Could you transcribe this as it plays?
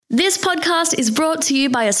This podcast is brought to you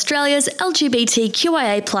by Australia's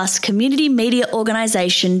LGBTQIA+ community media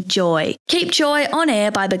organisation, Joy. Keep Joy on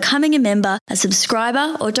air by becoming a member, a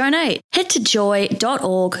subscriber or donate. Head to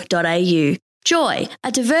joy.org.au. Joy,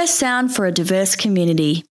 a diverse sound for a diverse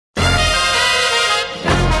community.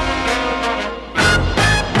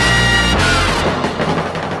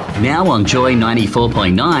 Now on Joy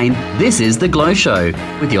 94.9, this is The Glow Show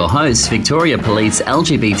with your hosts, Victoria Police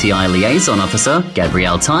LGBTI Liaison Officer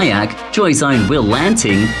Gabrielle Tyack, Joy's own Will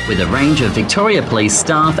Lanting, with a range of Victoria Police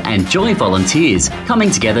staff and Joy volunteers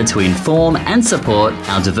coming together to inform and support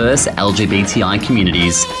our diverse LGBTI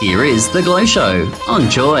communities. Here is The Glow Show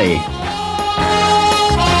on Joy.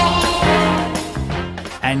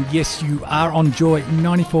 And yes, you are on Joy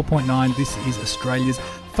 94.9. This is Australia's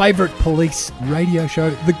favourite police radio show,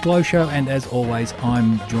 The Glow Show, and as always,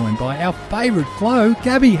 I'm joined by our favourite Glow.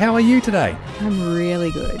 Gabby, how are you today? I'm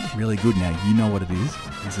really good. Really good. Now, you know what it is.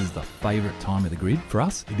 This is the favourite time of the grid for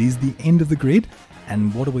us. It is the end of the grid.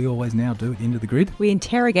 And what do we always now do at the end of the grid? We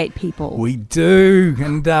interrogate people. We do.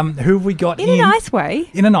 And who have we got in? In a nice way.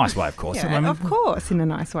 In a nice way, of course. Yeah, of course, in a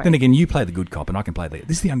nice way. Then again, you play the good cop and I can play this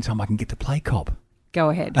is the only time I can get to play cop. Go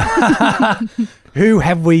ahead. Who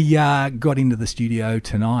have we got into the studio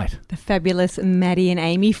tonight? The fabulous Maddy and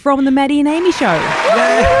Aimee from the Maddy and Aimee show.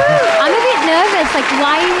 I'm a bit nervous. Like,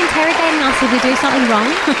 why are you interrogating us if we do something wrong?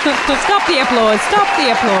 Stop the applause. Stop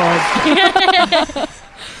the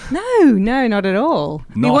applause. No, not at all.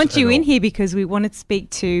 We want you in here because we want to speak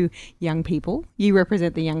to young people. You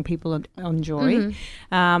represent the young people on Joy.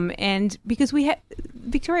 Mm-hmm. And because we have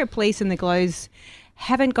Victoria Police and the Glows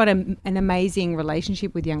haven't got an amazing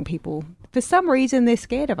relationship with young people. For some reason, they're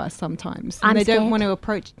scared of us sometimes. And they don't want to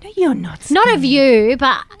approach. No, you're not scared. Not of you,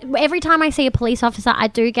 but every time I see a police officer, I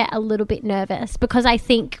do get a little bit nervous because I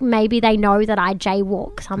think maybe they know that I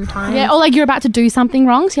jaywalk sometimes. Yeah, or like you're about to do something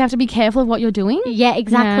wrong, so you have to be careful of what you're doing. Yeah,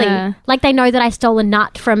 exactly. Yeah. Like they know that I stole a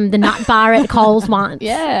nut from the nut bar at Coles once.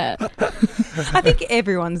 Yeah. I think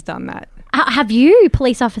everyone's done that. Have you,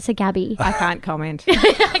 police officer Gabby? I can't comment.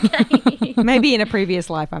 Maybe in a previous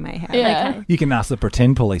life I may have. Yeah. Okay. You can ask the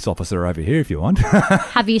pretend police officer over here if you want.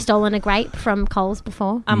 Have you stolen a grape from Coles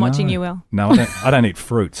before? I'm watching you, Will. No, I don't eat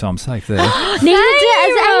fruit, so I'm safe there. Neither does Aimee.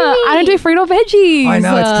 I don't do fruit or veggies. I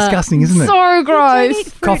know, it's disgusting, isn't it? So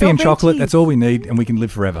gross. Coffee and chocolate, that's all we need, and we can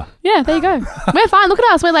live forever. Yeah, there you go. We're fine. Look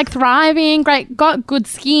at us. We're like thriving, great, got good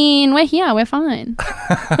skin. We're here. We're fine.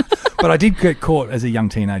 But I did get caught as a young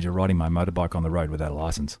teenager riding my motorbike on the road without a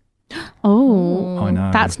licence. Oh, I know.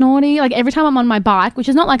 That's naughty. Like every time I'm on my bike, which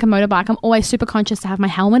is not like a motorbike, I'm always super conscious to have my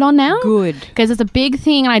helmet on now. Good. Because it's a big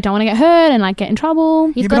thing and I don't want to get hurt and like get in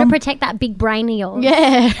trouble. You've got to protect that big brain of yours.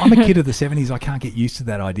 Yeah. I'm a kid of the 70s. I can't get used to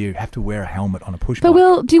that idea. You have to wear a helmet on a push But bike.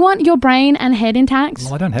 Will, do you want your brain and head intact?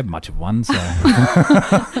 Well, I don't have much of one, so...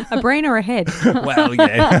 A brain or a head? Well,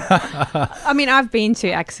 yeah. I mean, I've been to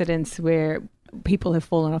accidents where people have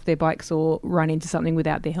fallen off their bikes or run into something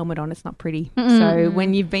without their helmet on. It's not pretty. So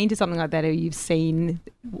when you've been to something like that or you've seen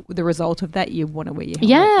the result of that, you want to wear your helmet.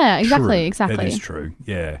 Yeah, exactly, True. exactly. That is true,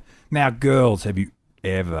 yeah. Now, girls, have you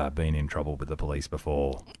ever been in trouble with the police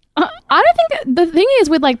before? I don't think the thing is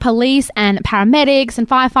with like police and paramedics and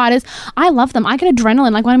firefighters, I love them. I get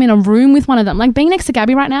adrenaline like when I'm in a room with one of them. Like being next to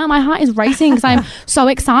Gabby right now, my heart is racing because I'm so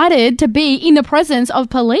excited to be in the presence of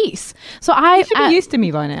police. So You should be used to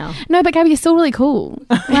me by now. No, but Gabby, you're still really cool.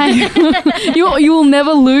 Like, you will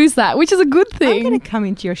never lose that, which is a good thing. I'm going to come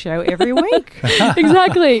into your show every week.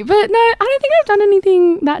 Exactly. But no, I don't think I've done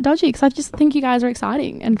anything that dodgy because I just think you guys are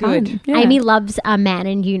exciting and Good. fun. Yeah. Aimee loves a man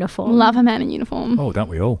in uniform. Love a man in uniform. Oh, don't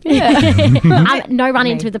we all? Yeah. No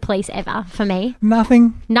run-ins with the police ever for me.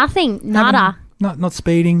 Nothing? Nada. Not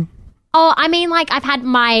speeding? Oh, I mean, like I've had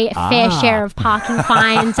my fair share of parking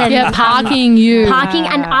fines and parking you. parking,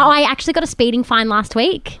 and I actually got a speeding fine last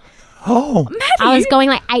week. Oh, I was going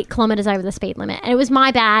like 8 kilometers over the speed limit, and it was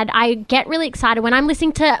my bad. I get really excited when I'm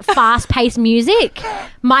listening to fast-paced music.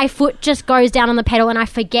 My foot just goes down on the pedal, and I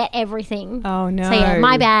forget everything. Oh, no. So yeah,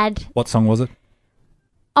 my bad. what song was it?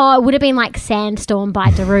 Oh, it would have been like Sandstorm by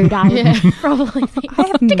Darude. I would probably think. I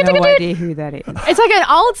have no idea who that is. It's like an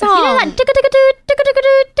old song. You know that?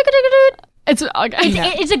 It's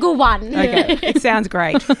okay. It's a good one. Okay, it sounds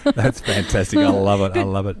great. That's fantastic. I love it. I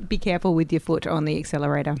love it. Be careful with your foot on the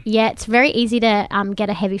accelerator. Yeah, it's very easy to get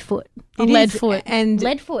a heavy foot. Lead foot. And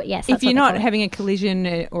Lead foot, yes. if that's you're what they not call it. having a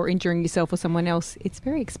collision or injuring yourself or someone else, it's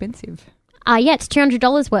very expensive. Yeah, it's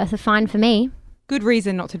 $200 worth of fine for me. Good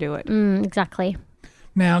reason not to do it. Exactly.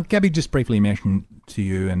 Now, Gabby just briefly mentioned to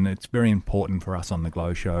you, and it's very important for us on the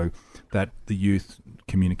Glow Show, that the youth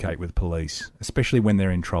communicate with police, especially when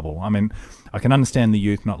they're in trouble? I mean, I can understand the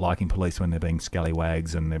youth not liking police when they're being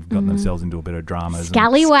scallywags and they've gotten themselves into a bit of dramas.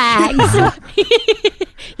 Scallywags.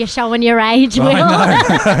 You're showing your age, Will.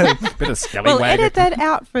 I know. Bit of scallywag. Well, edit that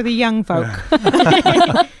out for the young folk.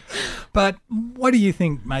 But what do you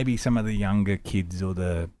think maybe some of the younger kids or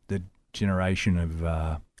the generation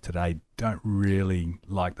of today don't really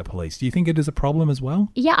like the police? Do you think it is a problem as well?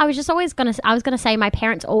 Yeah, I was going to say my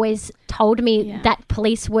parents always told me that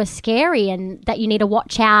police were scary and that you need to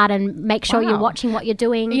watch out and make sure you're watching what you're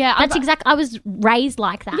doing. Yeah, that's exactly. I was raised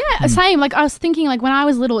like that. Yeah, same. Like I was thinking, like when I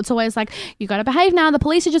was little, it's always like you got to behave now. The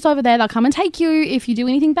police are just over there. They'll come and take you if you do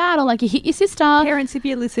anything bad or like you hit your sister. Parents, if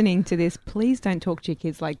you're listening to this, please don't talk to your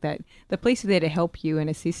kids like that. The police are there to help you and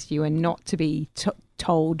assist you, and not to be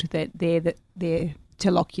told that they're to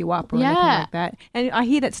lock you up or anything like that. And I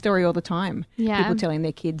hear that story all the time. Yeah. People telling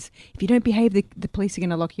their kids, if you don't behave, the police are going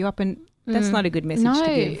to lock you up, and that's not a good message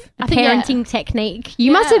to give. A parenting technique.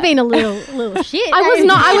 You must have been a little shit. I was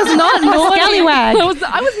not naughty. Scallywag.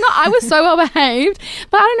 I was so well behaved.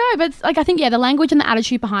 But I don't know, but like I think the language and the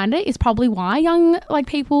attitude behind it is probably why young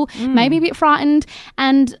people may be a bit frightened,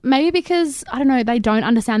 and maybe because I don't know, they don't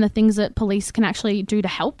understand the things that police can actually do to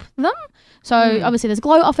help them. So obviously there's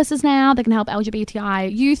GLOW officers now that can help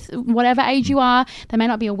LGBTI youth, whatever age you are. They may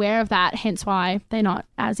not be aware of that, hence why they're not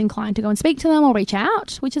as inclined to go and speak to them or reach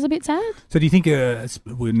out, which is a bit sad. So do you think,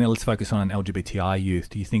 now let's focus on LGBTI youth,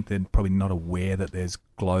 do you think they're probably not aware that there's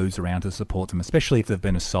GLOWs around to support them, especially if they've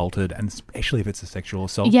been assaulted and especially if it's a sexual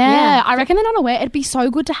assault? Yeah, I reckon they're not aware. It'd be so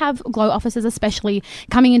good to have GLOW officers, especially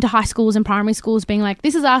coming into high schools and primary schools, being like,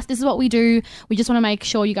 this is us, this is what we do. We just want to make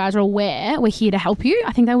sure you guys are aware. We're here to help you.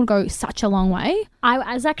 I think they would go such a long way.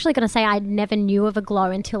 I was actually going to say I never knew of a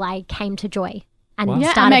GLOW until I came to Joy and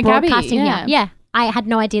I started met broadcasting Gabby, here. Yeah. I had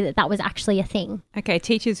no idea that was actually a thing. Okay,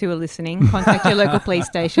 teachers who are listening, contact your local police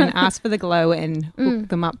station, ask for the GLOW and hook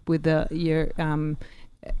them up with your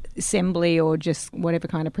assembly or just whatever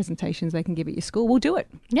kind of presentations they can give at your school. We'll do it.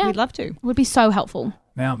 Yeah. We'd love to. It would be so helpful.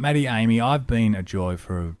 Now, Maddy, Aimee, I've been at Joy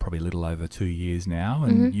for probably a little over 2 years now,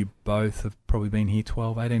 and you both have probably been here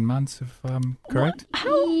 12, 18 months, if I'm correct?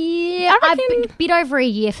 Yeah, a bit over a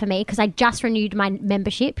year for me because I just renewed my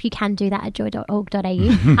membership. You can do that at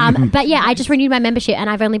joy.org.au. But yeah, I just renewed my membership and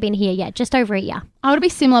I've only been here, just over a year. I would be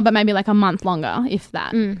similar, but maybe like a month longer, if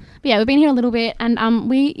that. But yeah, we've been here a little bit and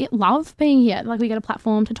we love being here. Like we get a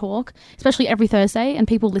platform to talk, especially every Thursday, and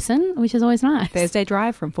people listen, which is always nice. Thursday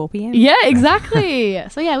drive from 4 p.m. Yeah, exactly.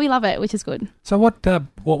 So yeah, we love it, which is good. So what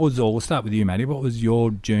was, we'll start with you, Maddy. What was your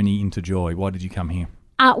journey into Joy? Why did you come here?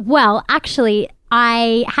 Well, actually,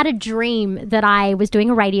 I had a dream that I was doing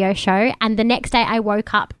a radio show, and the next day I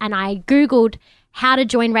woke up and I Googled how to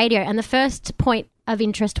join radio, and the first point of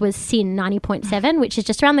interest was SYN 90.7, which is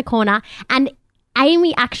just around the corner, and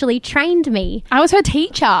Aimee actually trained me. I was her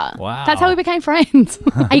teacher. Wow. That's how we became friends.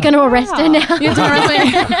 Are you going to arrest her now? You're to arrest me.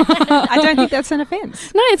 I don't think that's an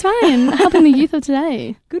offence. No, it's fine. Helping the youth of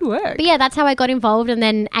today. Good work. But yeah, that's how I got involved. And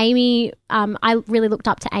then Aimee, I really looked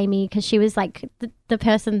up to Aimee because she was like the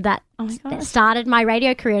person that started my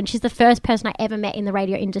radio career, and she's the first person I ever met in the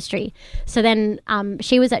radio industry. So then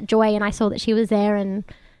she was at Joy and I saw that she was there, and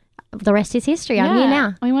the rest is history. I'm here now.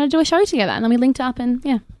 And we want to do a show together, and then we linked up and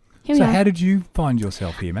So how did you find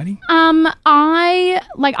yourself here, Maddy? I'm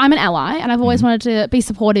an ally, and I've always wanted to be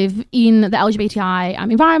supportive in the LGBTI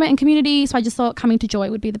environment and community. So I just thought coming to Joy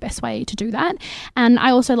would be the best way to do that. And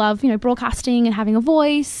I also love, broadcasting and having a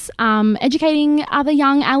voice, educating other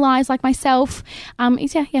young allies like myself.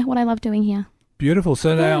 Is what I love doing here. Beautiful.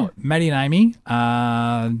 So now, Maddy and Aimee,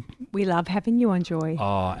 we love having you on Joy.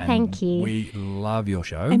 And thank you. We love your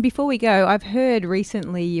show. And before we go, I've heard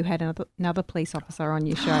recently you had another police officer on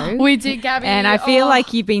your show. We did, Gabby. And I feel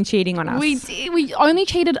like you've been cheating on us. We did. We only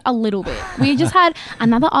cheated a little bit. We just had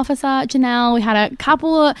another officer, Janelle. We had a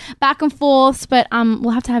couple of back and forths, but we'll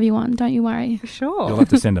have to have you on. Don't you worry. Sure. You'll have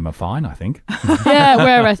to send him a fine, I think.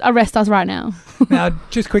 Yeah, arrest us right now. Now,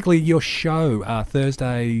 just quickly, your show,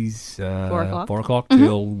 Thursdays, 4 o'clock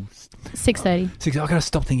till 6:30. I've got to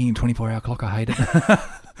stop thinking 24-hour clock. I hate it.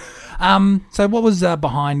 So what was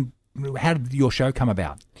behind, how did your show come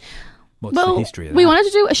about? What's the history of that? We wanted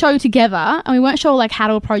to do a show together, and we weren't sure how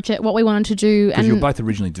to approach it, what we wanted to do. Because you were both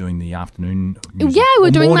originally doing the afternoon music. Yeah, we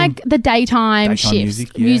were doing the daytime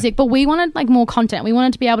shifts, music, but we wanted more content. We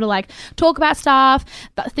wanted to be able to talk about stuff,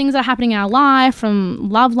 things that are happening in our life, from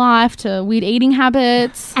love life to weird eating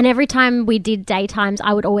habits. And every time we did daytimes,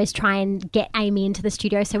 I would always try and get Aimee into the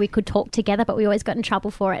studio so we could talk together, but we always got in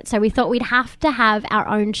trouble for it. So we thought we'd have to have our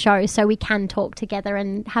own show so we can talk together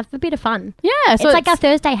and have a bit of fun. Yeah, so it's like our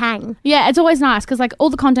Thursday hang. Yeah, it's always nice because like all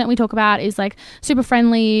the content we talk about is like super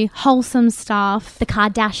friendly, wholesome stuff. The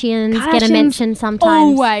Kardashians get a mention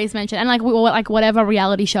sometimes. Always mention, and like we all, like whatever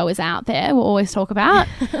reality show is out there, we'll always talk about.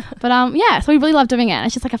 But yeah, so we really love doing it.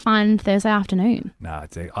 It's just like a fun Thursday afternoon. No,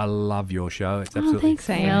 I love your show. It's absolutely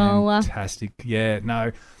thanks, fantastic. Yeah,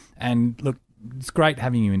 no, and look, it's great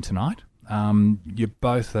having you in tonight. You're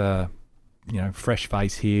both fresh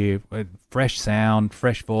face here, fresh sound,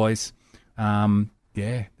 fresh voice.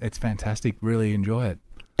 Yeah, it's fantastic. Really enjoy it.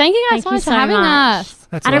 Thank you guys so much for having us.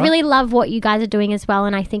 And I really love what you guys are doing as well,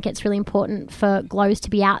 and I think it's really important for Glows to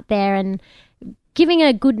be out there and giving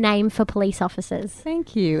a good name for police officers.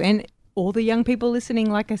 Thank you. And all the young people listening,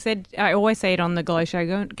 like I said, I always say it on the Glow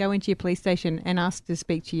Show, go into your police station and ask to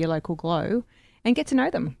speak to your local Glow and get to know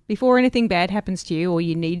them. Before anything bad happens to you or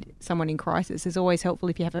you need someone in crisis, it's always helpful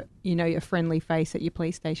if you have a friendly face at your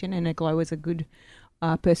police station, and a Glow is a good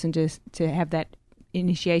person to have that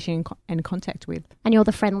initiation and contact with. And you're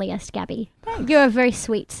the friendliest, Gabby. You're a very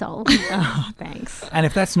sweet soul. Oh, thanks. And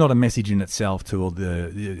if that's not a message in itself to all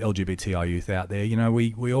the LGBTI youth out there,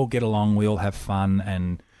 we all get along, we all have fun,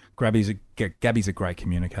 and Gabby's a great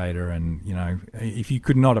communicator, and if you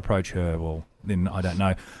could not approach her, well, then I don't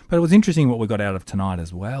know. But it was interesting what we got out of tonight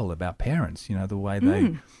as well about parents, the way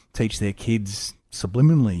they teach their kids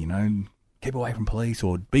subliminally, keep away from police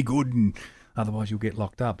or be good, and otherwise you'll get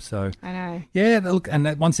locked up. So I know. Yeah, look, and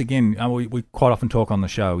that, once again, we quite often talk on the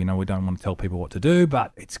show, we don't want to tell people what to do,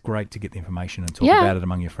 but it's great to get the information and talk about it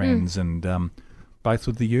among your friends, and both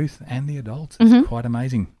with the youth and the adults. It's quite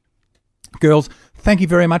amazing. Girls, thank you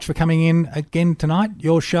very much for coming in again tonight.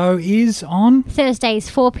 Your show is on Thursdays,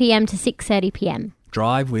 4 p.m. to 6:30 p.m.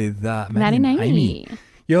 Drive with Maddy and Aimee.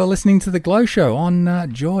 You're listening to The Glow Show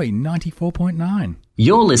on Joy 94.9.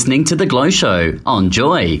 You're listening to The Glow Show on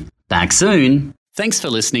Joy. Back soon. Thanks for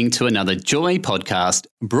listening to another Joy podcast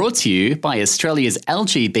brought to you by Australia's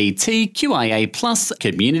LGBTQIA+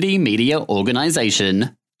 community media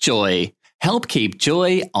organisation, Joy. Help keep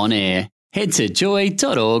Joy on air. Head to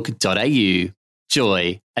joy.org.au.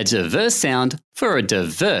 Joy, a diverse sound for a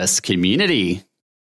diverse community.